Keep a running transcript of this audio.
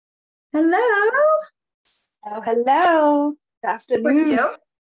Hello. Oh, hello. Good How are afternoon. you?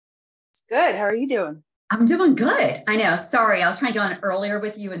 It's good. How are you doing? I'm doing good. I know. Sorry, I was trying to get on earlier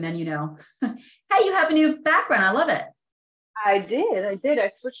with you, and then hey, you have a new background. I love it. I did. I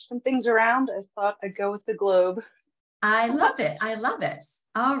switched some things around. I thought I'd go with the globe. I love it. I love it.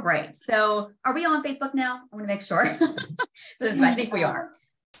 All right. So, are we on Facebook now? I want to make sure. I think we Uh, are.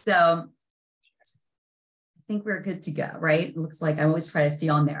 So, I think we're good to go, right? It looks like I always try to see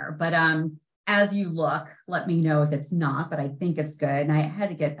on there, but as you look, let me know if it's not, but I think it's good. And I had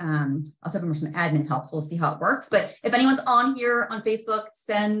to get, I was hoping for some admin help, so we'll see how it works. But if anyone's on here on Facebook,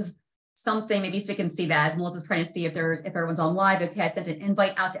 send something, maybe so we can see that. As Melissa's trying to see if everyone's on live. Okay, I sent an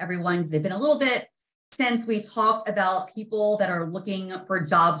invite out to everyone because they've been a little bit since we talked about people that are looking for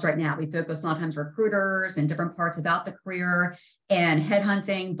jobs right now. We focus a lot of times recruiters and different parts about the career and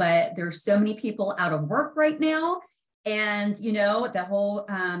headhunting, but there's so many people out of work right now. And, the whole,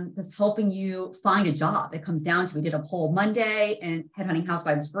 this helping you find a job, it comes down to, we did a poll Monday in Headhunting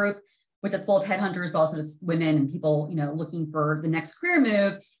Housewives group, which is full of headhunters, but also just women and people, looking for the next career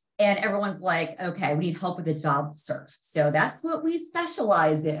move. And everyone's like, okay, we need help with the job search. So that's what we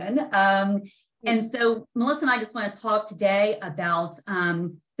specialize in. And so Melissa and I just want to talk today about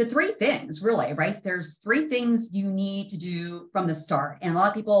the three things, really, right? There's three things you need to do from the start. And a lot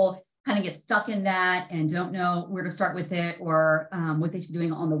of people kind of get stuck in that and don't know where to start with it or what they should be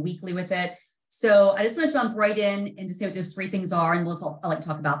doing on the weekly with it. So I just want to jump right in and to say what those three things are. And Melissa, I like to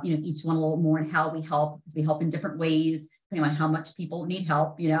talk about, each one a little more and how we help, because we help in different ways, depending on how much people need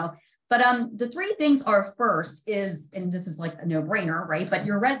help, But the three things are, first is, and this is like a no-brainer, right? But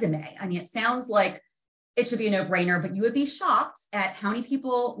your resume. I mean, it sounds like it should be a no-brainer, but you would be shocked at how many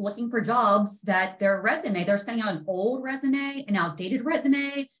people looking for jobs that their resume, they're sending out an old resume, an outdated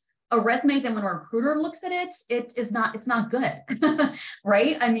resume, a resume that when a recruiter looks at it, it's not good,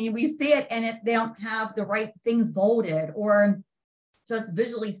 right? I mean, we see it and they don't have the right things bolded or just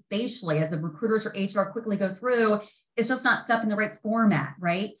visually, spatially, as the recruiters or HR quickly go through, it's just not set up in the right format,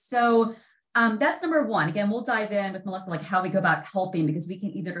 right? So that's number one. Again, we'll dive in with Melissa, like how we go about helping, because we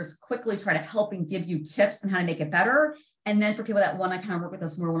can either just quickly try to help and give you tips on how to make it better. And then for people that want to kind of work with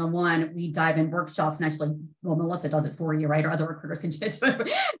us more one-on-one, we dive in workshops and actually, well, Melissa does it for you, right? Or other recruiters can do it. So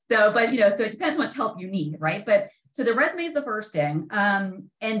it depends on what help you need, right? But so the resume is the first thing. And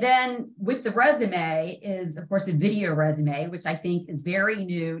then with the resume is, of course, the video resume, which I think is very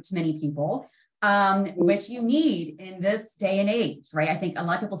new to many people. Which you need in this day and age, right? I think a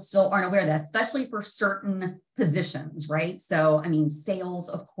lot of people still aren't aware of that, especially for certain positions, right? So, I mean, sales,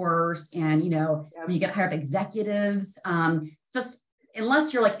 of course, and, when you get hired executives, just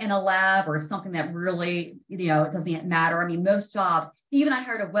unless you're like in a lab or something that really, it doesn't matter. I mean, most jobs, even I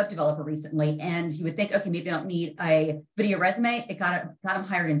hired a web developer recently, and you would think, okay, maybe they don't need a video resume. It got them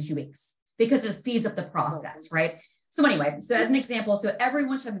hired in 2 weeks because it speeds up the process, right? So anyway, so as an example, so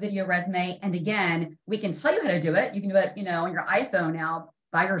everyone should have a video resume. And again, we can tell you how to do it. You can do it, on your iPhone now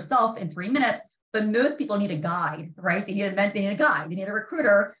by yourself in 3 minutes, but most people need a guide, right? They need a guide. They need a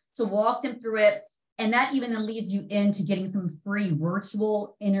recruiter to walk them through it. And that even then leads you into getting some free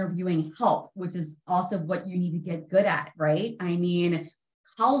virtual interviewing help, which is also what you need to get good at, right? I mean,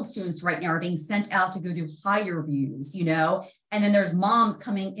 college students right now are being sent out to go do hire views, and then there's moms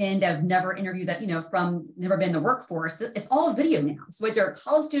coming in that have never interviewed that, from never been in the workforce. It's all video now. So whether you're a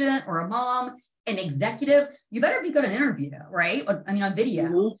college student or a mom, an executive, you better be good at an interview, right? On video.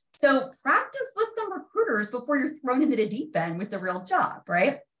 Mm-hmm. So practice with some recruiters before you're thrown into the deep end with the real job,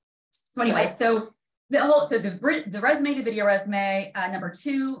 right? So anyway, so the resume, the video resume, number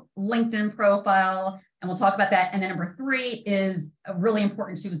 2, LinkedIn profile, and we'll talk about that. And then number 3 is really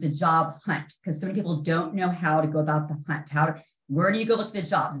important too, is the job hunt, because so many people don't know how to go about the hunt. Where do you go look at the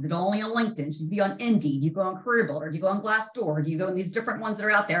jobs? Is it only on LinkedIn? Should you be on Indeed? Do you go on Career Builder? Do you go on Glassdoor? Do you go in these different ones that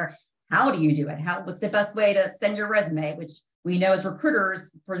are out there? How do you do it? What's the best way to send your resume? Which we know as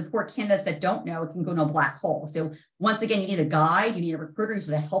recruiters, for the poor candidates that don't know, it can go in a black hole. So once again, you need a guide, you need a recruiter who's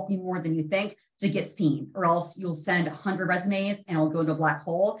going to help you more than you think to get seen, or else you'll send 100 resumes and it'll go into a black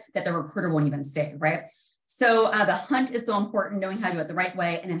hole that the recruiter won't even see, right? So the hunt is so important, knowing how to do it the right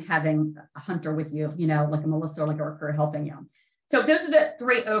way, and then having a hunter with you, like a Melissa or like a recruiter helping you. So those are the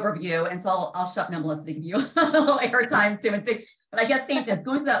 3 overview. And so I'll shut down Melissa to give you a little airtime too. But I guess just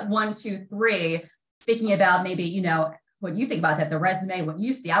going to that 1, 2, 3, thinking about maybe, what you think about that, the resume, what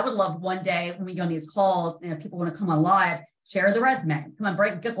you see. I would love one day when we go on these calls and if people want to come on live, share the resume. Come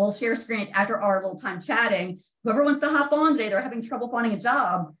on, we'll share screen after our little time chatting. Whoever wants to hop on today, they're having trouble finding a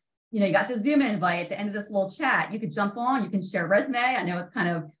job. You got the Zoom invite at the end of this little chat. You could jump on, you can share a resume. I know it's kind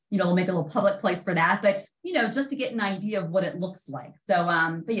of, it'll make a little public place for that, but just to get an idea of what it looks like. So,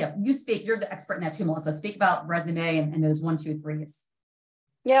 but yeah, you're the expert in that too, Melissa. Speak about resume and those 1, 2, 3s.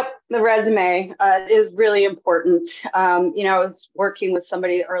 Yep, the resume is really important. I was working with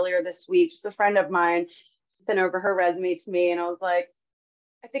somebody earlier this week, just a friend of mine, sent over her resume to me, and I was like,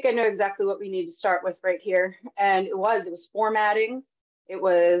 I think I know exactly what we need to start with right here. And it was formatting. It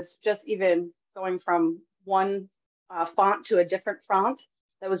was just even going from one font to a different font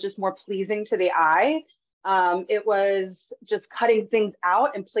that was just more pleasing to the eye. It was just cutting things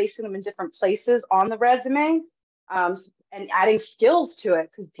out and placing them in different places on the resume. And adding skills to it,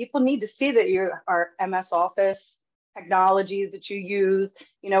 because people need to see that you are MS Office technologies that you use,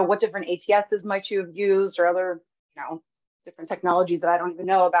 what different ATSs might you have used or other, different technologies that I don't even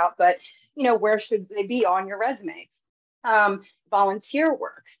know about, but, where should they be on your resume? Volunteer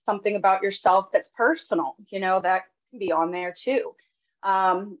work, something about yourself that's personal, that can be on there too.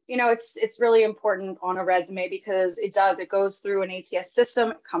 It's really important on a resume because it goes through an ATS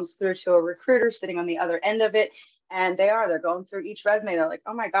system, it comes through to a recruiter sitting on the other end of it. And they're going through each resume. They're like,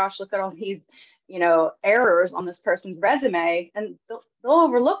 oh my gosh, look at all these, errors on this person's resume. And they'll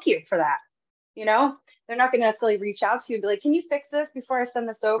overlook you for that. They're not going to necessarily reach out to you and be like, can you fix this before I send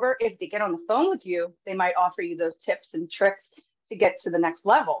this over? If they get on the phone with you, they might offer you those tips and tricks to get to the next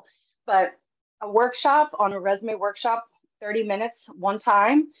level. But a workshop, on a resume workshop, 30 minutes, one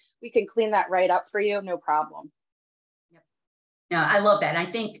time, we can clean that right up for you. No problem. No, I love that.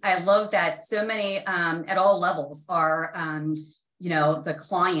 And I love that so many at all levels are, the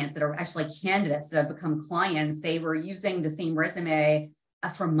clients that are actually candidates that have become clients, they were using the same resume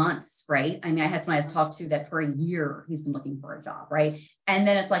for months, right? I mean, I had somebody I talked to that for a year, he's been looking for a job, right? And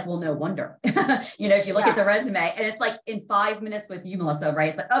then it's like, well, no wonder, if you look at the resume and it's like in 5 minutes with you, Melissa, right?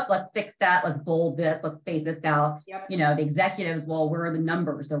 It's like, oh, let's fix that. Let's bold this. Let's space this out. Yep. The executives, well, where are the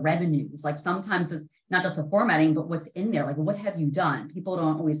numbers, the revenues? Like sometimes it's not just the formatting, but what's in there. Like, what have you done? People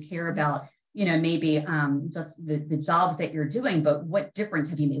don't always care about, maybe just the jobs that you're doing, but what difference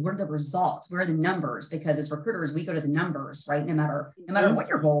have you made? What are the results? Where are the numbers? Because as recruiters, we go to the numbers, right? No matter what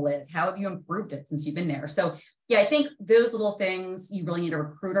your role is, how have you improved it since you've been there? So yeah, I think those little things, you really need a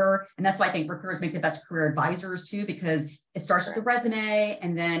recruiter. And that's why I think recruiters make the best career advisors too, because it starts with the resume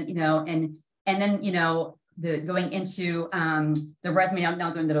and then, the going into the resume,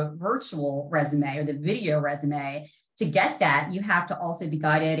 now going to the virtual resume or the video resume. To get that, you have to also be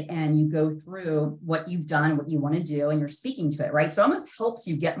guided and you go through what you've done, what you want to do, and you're speaking to it, right? So it almost helps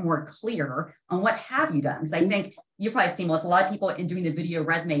you get more clear on what have you done. Because I think you've probably seen with a lot of people in doing the video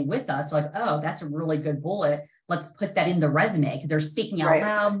resume with us, like, oh, that's a really good bullet. Let's put that in the resume because they're speaking out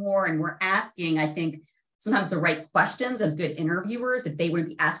loud more and we're asking, I think, sometimes the right questions as good interviewers that they wouldn't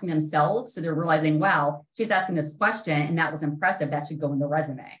be asking themselves. So they're realizing, wow, she's asking this question and that was impressive. That should go in the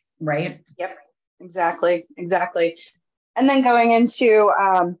resume, right? Yep. Exactly. And then going into,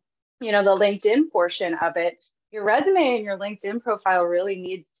 the LinkedIn portion of it, your resume and your LinkedIn profile really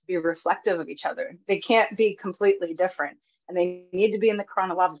need to be reflective of each other. They can't be completely different, and they need to be in the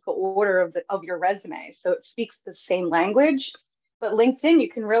chronological order of your resume. So it speaks the same language, but LinkedIn, you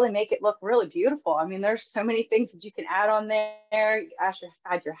can really make it look really beautiful. I mean, there's so many things that you can add on there. You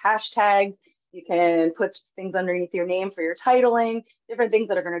add your hashtags. You can put things underneath your name for your titling, different things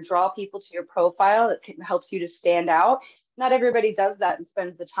that are going to draw people to your profile that helps you to stand out. Not everybody does that and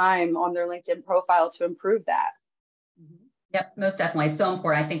spends the time on their LinkedIn profile to improve that. Yep, most definitely. It's so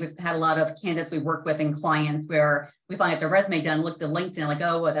important. I think we've had a lot of candidates we work with and clients where we find their resume done, look at LinkedIn, like,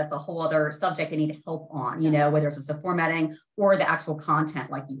 oh, well, that's a whole other subject they need help on, whether it's just the formatting or the actual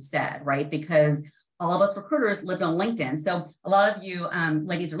content, like you said, right? Because all of us recruiters live on LinkedIn. So a lot of you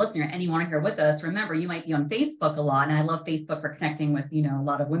ladies are listening, or anyone here with us, remember, you might be on Facebook a lot. And I love Facebook for connecting with, a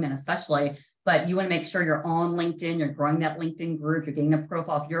lot of women, especially, but you want to make sure you're on LinkedIn, you're growing that LinkedIn group, you're getting a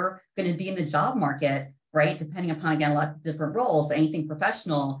profile. If you're going to be in the job market, right, depending upon, again, a lot of different roles, but anything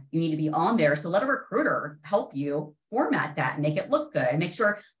professional, you need to be on there. So let a recruiter help you format that and make it look good. Make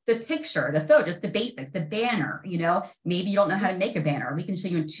sure the picture, the photo, just the basics, the banner, maybe you don't know how to make a banner. We can show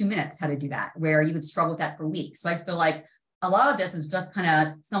you in 2 minutes how to do that, where you would struggle with that for weeks. So I feel like a lot of this is just kind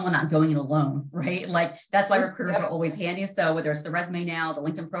of someone not going it alone, right? Like that's why recruiters are always handy. So whether it's the resume now, the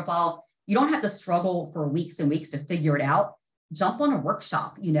LinkedIn profile, you don't have to struggle for weeks and weeks to figure it out. Jump on a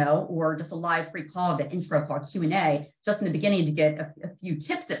workshop, or just a live free call, the intro called Q&A, just in the beginning to get a few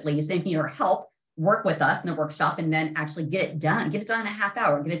tips at least, if you need our help, work with us in the workshop and then actually get it done in a half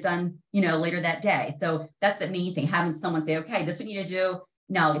hour, get it done, later that day. So that's the main thing, having someone say, okay, this is what you need to do.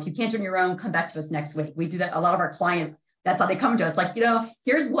 Now, if you can't do it on your own, come back to us next week. We do that. A lot of our clients, that's how they come to us. Like,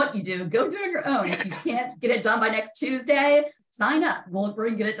 here's what you do. Go do it on your own. If you can't get it done by next Tuesday, sign up. We're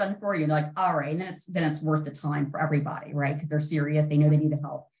going to get it done for you. And they're like, all right. And then it's worth the time for everybody, right? Because they're serious. They know they need the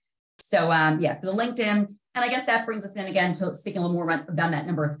help. So yeah, so the LinkedIn, and I guess that brings us in again to speaking a little more about that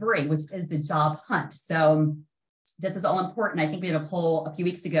number 3, which is the job hunt. So this is all important. I think we did a poll a few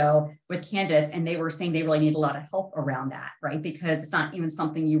weeks ago with candidates, and they were saying they really need a lot of help around that, right? Because it's not even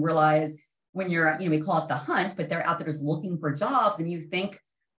something you realize when you're, we call it the hunt, but they're out there just looking for jobs, and you think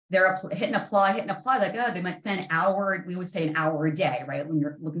they're hitting apply, like, oh, they might spend an hour. We always say an hour a day, right? When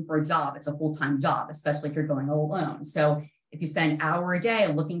you're looking for a job, it's a full-time job, especially if you're going alone. So if you spend an hour a day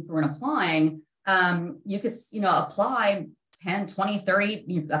looking through and applying, you could, apply 10, 20,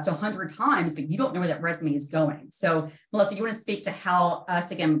 30, up to 100 times, but you don't know where that resume is going. So Melissa, you want to speak to how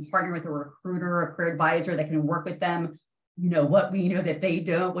us, again, partner with a recruiter, a career advisor that can work with them, what we know that they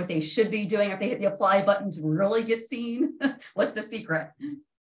don't, what they should be doing if they hit the apply button to really get seen? What's the secret?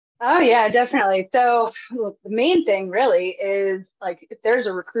 Oh, yeah, definitely. So the main thing really is, like, if there's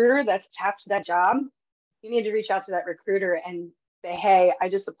a recruiter that's attached to that job, you need to reach out to that recruiter and say, hey, I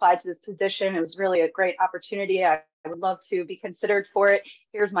just applied to this position. It was really a great opportunity. I would love to be considered for it.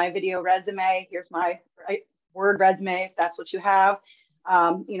 Here's my video resume. Here's my Word resume, if that's what you have.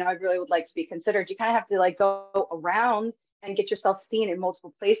 I really would like to be considered. You kind of have to like go around and get yourself seen in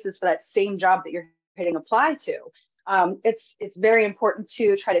multiple places for that same job that you're hitting apply to. It's very important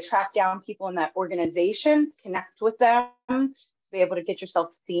to try to track down people in that organization, connect with them, to be able to get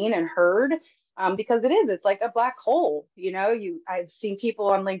yourself seen and heard. Because it's like a black hole. I've seen people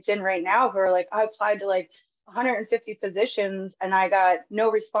on LinkedIn right now who are like, I applied to like 150 positions and I got no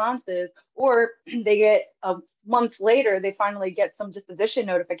responses, or they get months later, they finally get some disposition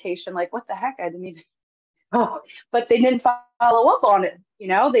notification. Like, what the heck? I didn't even, but they didn't follow up on it.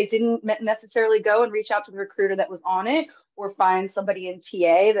 They didn't necessarily go and reach out to the recruiter that was on it, or find somebody in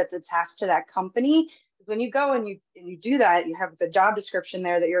TA that's attached to that company. When you go and you do that, you have the job description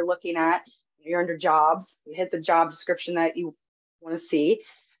there that you're looking at. You're under jobs, you hit the job description that you want to see.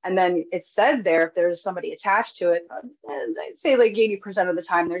 And then it says there, if there's somebody attached to it, I'd say like 80% of the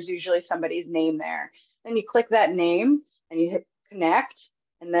time, there's usually somebody's name there. Then you click that name and you hit connect.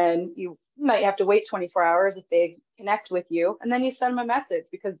 And then you might have to wait 24 hours if they connect with you. And then you send them a message,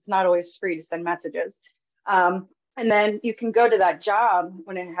 because it's not always free to send messages. And then you can go to that job.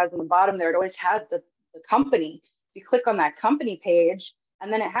 When it has on the bottom there, it always has the company. You click on that company page,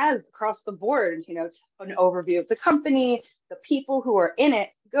 and then it has across the board, an overview of the company, the people who are in it.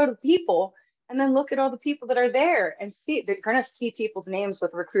 Go to people and then look at all the people that are there and see. They're going to see people's names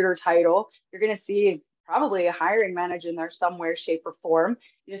with recruiter title. You're going to see probably a hiring manager in there somewhere, shape, or form.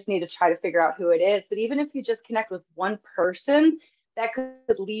 You just need to try to figure out who it is. But even if you just connect with one person, that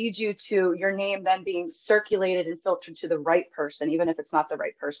could lead you to your name then being circulated and filtered to the right person, even if it's not the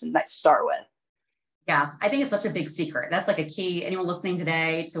right person that you start with. Yeah, I think it's such a big secret. That's like a key. Anyone listening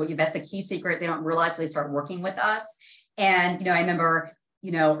today, so that's a key secret they don't realize when they start working with us. And, I remember,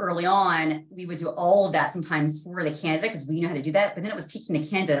 early on, we would do all of that sometimes for the candidate because we know how to do that. But then it was teaching the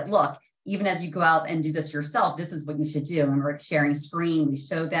candidate, look, even as you go out and do this yourself, this is what you should do. And we're sharing screen, we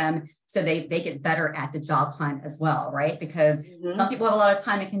show them so they get better at the job hunt as well, right? Because some people have a lot of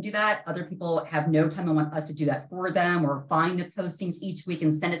time and can do that. Other people have no time and want us to do that for them, or find the postings each week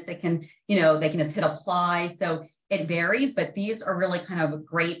and send it so they can, they can just hit apply. So it varies, but these are really kind of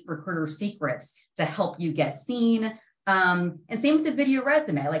great recruiter secrets to help you get seen. And same with the video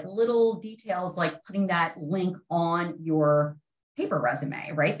resume, like little details like putting that link on your paper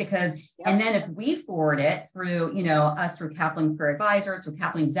resume, right? Because, and then if we forward it through, us through Kaplan Career Advisor, through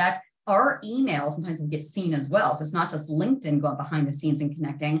Kaplan Exec, our email sometimes will get seen as well. So it's not just LinkedIn going behind the scenes and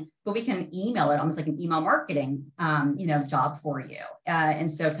connecting, but we can email it almost like an email marketing, job for you. And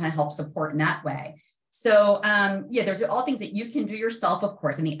so kind of help support in that way. So there's all things that you can do yourself, of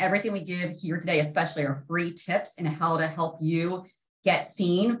course. I mean, everything we give here today, especially, are free tips and how to help you get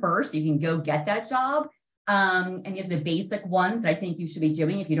seen first. You can go get that job. And these are the basic ones that I think you should be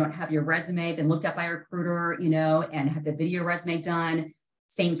doing. If you don't have your resume been looked at by a recruiter, and have the video resume done,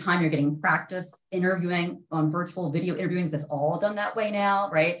 same time you're getting practice interviewing on virtual video interviewing. That's all done that way now,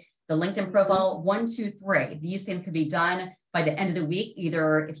 right? The LinkedIn profile, 1, 2, 3. These things can be done by the end of the week.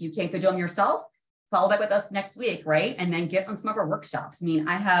 Either if you can't go do them yourself, follow back with us next week, right? And then get on some of our workshops. I mean,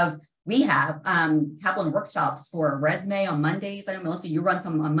 we have Kaplan workshops for resume on Mondays. I know, Melissa, you run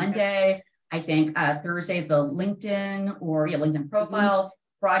some on Monday. I think Thursday is the LinkedIn LinkedIn profile.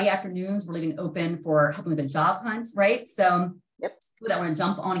 Friday afternoons, we're leaving open for helping with the job hunt, right? So people that want to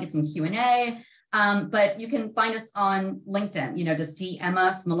jump on and get some Q&A. But you can find us on LinkedIn, just DM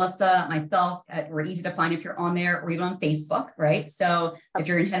us, Melissa, myself. We're easy to find if you're on there, or even on Facebook, right? So if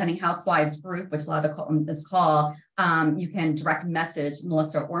you're in Headhunting Housewives group, which a lot of this call, you can direct message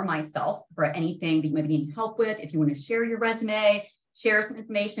Melissa or myself for anything that you maybe need help with. If you want to share your resume, share some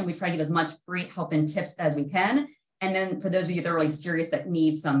information, we try to give as much free help and tips as we can. And then for those of you that are really serious, that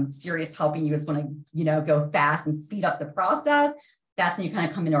need some serious help, and you just want to, go fast and speed up the process, that's when you kind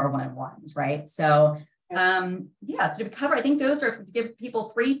of come into our one-on-ones, right? So, so to cover, I think those are to give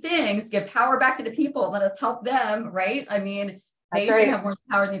people 3 things: give power back to the people, let us help them, right? I mean, they should have more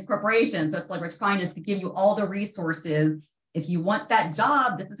power than these corporations. So it's like we're trying to give you all the resources. If you want that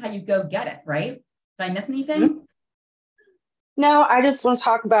job, this is how you go get it, right? Did I miss anything? Mm-hmm. No, I just want to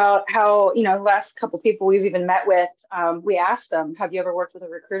talk about how, last couple of people we've even met with, we asked them, have you ever worked with a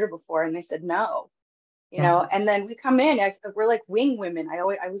recruiter before? And they said, no. And then we come in, we're like wing women. I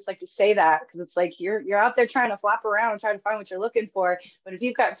always like to say that, because it's like you're out there trying to flop around and trying to find what you're looking for. But if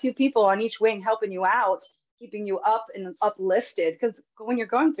you've got 2 people on each wing helping you out, keeping you up and uplifted, because when you're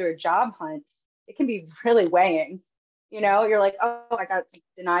going through a job hunt, it can be really weighing. You're like, oh, I got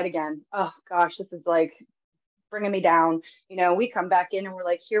denied again. Oh gosh, this is like bringing me down. We come back in and we're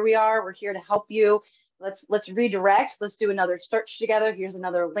like, here we are. We're here to help you. Let's redirect. Let's do another search together. Here's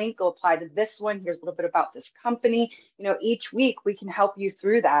another link. Go apply to this one. Here's a little bit about this company. Each week we can help you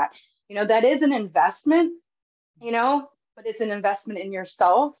through that. That is an investment, but it's an investment in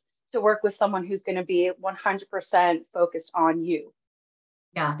yourself to work with someone who's going to be 100% focused on you.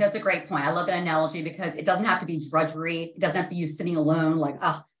 Yeah, that's a great point. I love that analogy, because it doesn't have to be drudgery. It doesn't have to be you sitting alone, like,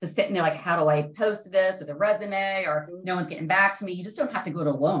 just sitting there, like, how do I post this with a resume, or no one's getting back to me. You just don't have to go it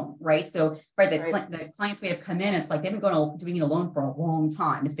alone, right? So, the clients we have come in, it's like they've been doing it alone for a long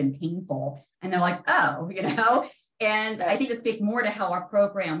time. It's been painful. And they're like, and I think to speak more to how our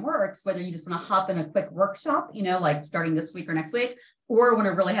program works, whether you just want to hop in a quick workshop, like starting this week or next week, or want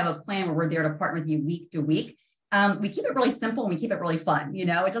to really have a plan where we're there to partner with you week to week. We keep it really simple, and we keep it really fun. It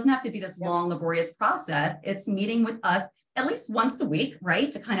doesn't have to be this long, laborious process. It's meeting with us at least once a week,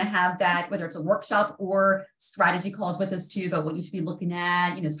 right? To kind of have that, whether it's a workshop or strategy calls with us too, about what you should be looking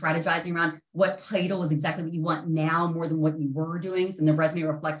at, strategizing around what title is exactly what you want now more than what you were doing. So the resume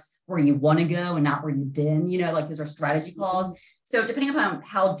reflects where you want to go and not where you've been, like those are strategy calls. So depending upon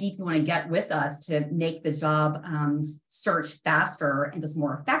how deep you want to get with us to make the job search faster and just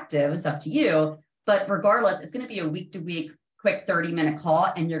more effective, it's up to you. But regardless, it's going to be a week-to-week, quick 30-minute call,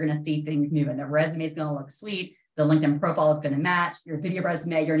 and you're going to see things moving. The resume is going to look sweet. The LinkedIn profile is going to match your video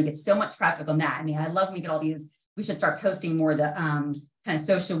resume. You're going to get so much traffic on that. I mean, I love when we get all these. We should start posting more the kind of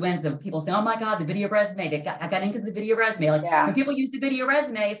social wins of people saying, "Oh my God, the video resume! I got in because of the video resume." Like when people use the video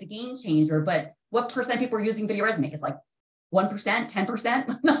resume, it's a game changer. But what percent of people are using video resume? It's like 1%,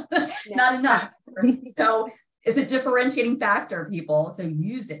 10%, not enough. So it's a differentiating factor, people. So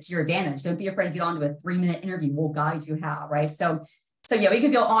use it to your advantage. Don't be afraid to get onto a 3-minute interview. We'll guide you how, right? So yeah, we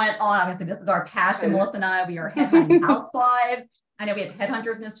could go on and on. Obviously, this is our passion. Melissa and I, we are Headhunting Housewives. I know we have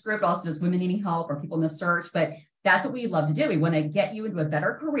headhunters in this group, but also just women needing help or people in the search. But that's what we love to do. We want to get you into a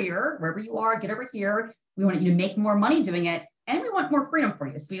better career, wherever you are, get over here. We want you to make more money doing it. And we want more freedom for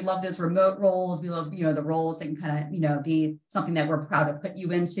you. So we love those remote roles. We love, the roles that can kind of, be something that we're proud to put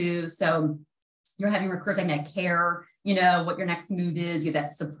you into. So you're having recruiters that care, what your next move is, you have that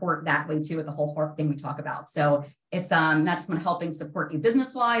support that way too, with the whole HARP thing we talk about. So it's not just when helping support you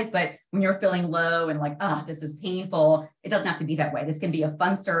business-wise, but when you're feeling low and like, this is painful, it doesn't have to be that way. This can be a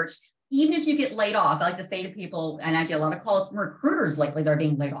fun search. Even if you get laid off, I like to say to people, and I get a lot of calls from recruiters lately that are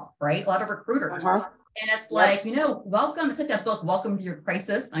being laid off, right? A lot of recruiters. And it's like, welcome. It's like that book, Welcome to Your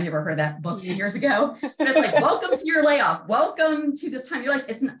Crisis. I never heard that book years ago. But it's like, welcome to your layoff. Welcome to this time. You're like,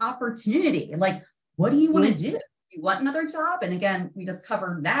 it's an opportunity. Like, what do you want to do? You want another job? And again, we just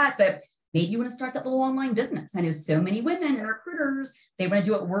covered that, but maybe you want to start that little online business. I know so many women and recruiters, they want to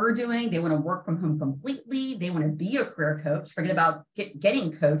do what we're doing. They want to work from home completely. They want to be a career coach, forget about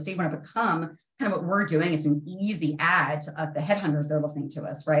getting coached. They want to become kind of what we're doing. It's an easy add to the headhunters that are listening to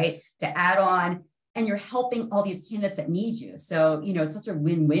us, right? To add on. And you're helping all these candidates that need you. So, it's such a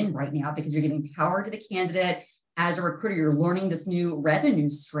win-win right now because you're giving power to the candidate. As a recruiter, you're learning this new revenue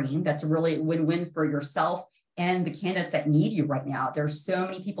stream. That's a really win-win for yourself and the candidates that need you right now. There's so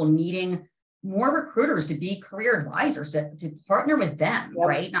many people needing more recruiters to be career advisors, to partner with them,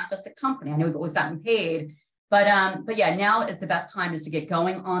 right? Not just the company. I know we've always gotten paid, but yeah, now is the best time is to get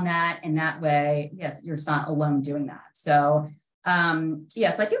going on that. And that way, yes, you're not alone doing that. So so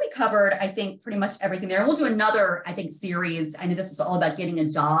I think we covered, pretty much everything there. We'll do another, series. I know this is all about getting a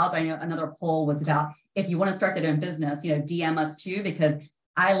job. I know another poll was about if you want to start that own business, DM us too, because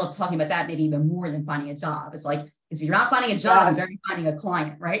I love talking about that maybe even more than finding a job. It's like, if you're not finding a job, you better be finding a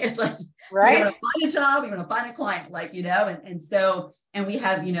client, right? It's like, right. You're going to find a job, you're going to find a client, like, you know, and we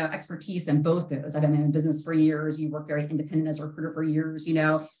have, you know, expertise in both those. I've been in business for years. You work very independent as a recruiter for years, you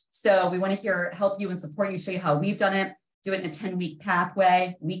know, so we want to help you and support you, show you how we've done it, do it in a 10-week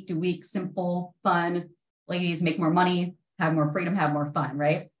pathway, week to week, simple, fun. Ladies, make more money, have more freedom, have more fun,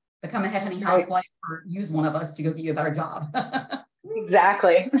 right? Become a headhunting housewife or use one of us to go get you a better job.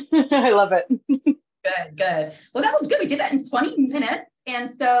 Exactly. I love it. Good. Well, that was good. We did that in 20 minutes. And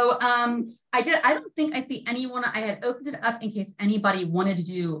so I don't think I see anyone. I had opened it up in case anybody wanted to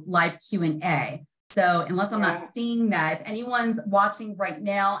do live Q&A. So unless I'm not seeing that, if anyone's watching right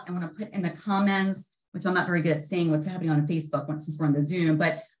now and want to put in the comments, which I'm not very good at seeing what's happening on Facebook since we're on the Zoom,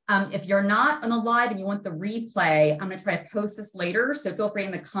 but if you're not on the live and you want the replay, I'm going to try to post this later. So feel free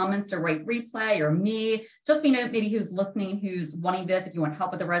in the comments to write replay or me, just maybe who's listening, who's wanting this. If you want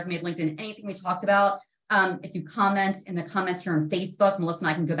help with the resume, LinkedIn, anything we talked about, if you comment in the comments here on Facebook, Melissa and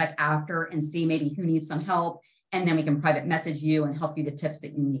I can go back after and see maybe who needs some help. And then we can private message you and help you the tips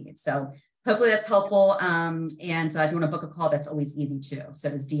that you need. So hopefully that's helpful. And if you want to book a call, that's always easy too. So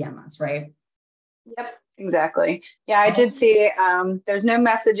just DM us, right? Yep, exactly. Yeah, I did see there's no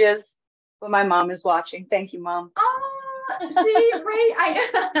messages, but my mom is watching. Thank you, Mom. Oh, see, right?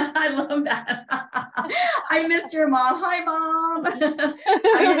 I love that. I missed your mom. Hi, Mom.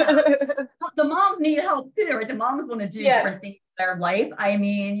 The moms need help too, right? The moms want to do different things in their life. I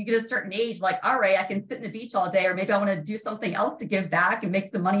mean, you get a certain age, like, all right, I can sit in the beach all day, or maybe I want to do something else to give back and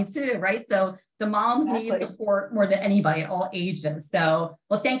make some money too, right? So the moms need support more than anybody at all ages. So,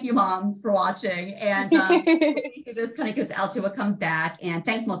 well, thank you, Mom, for watching. And this kind of goes out to what comes back. And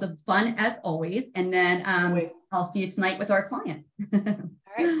thanks, Melissa. It's fun as always. And then I'll see you tonight with our client. All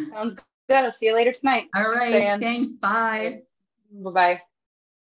right. Sounds good. I'll see you later tonight. All right. Thanks. Bye. Bye-bye.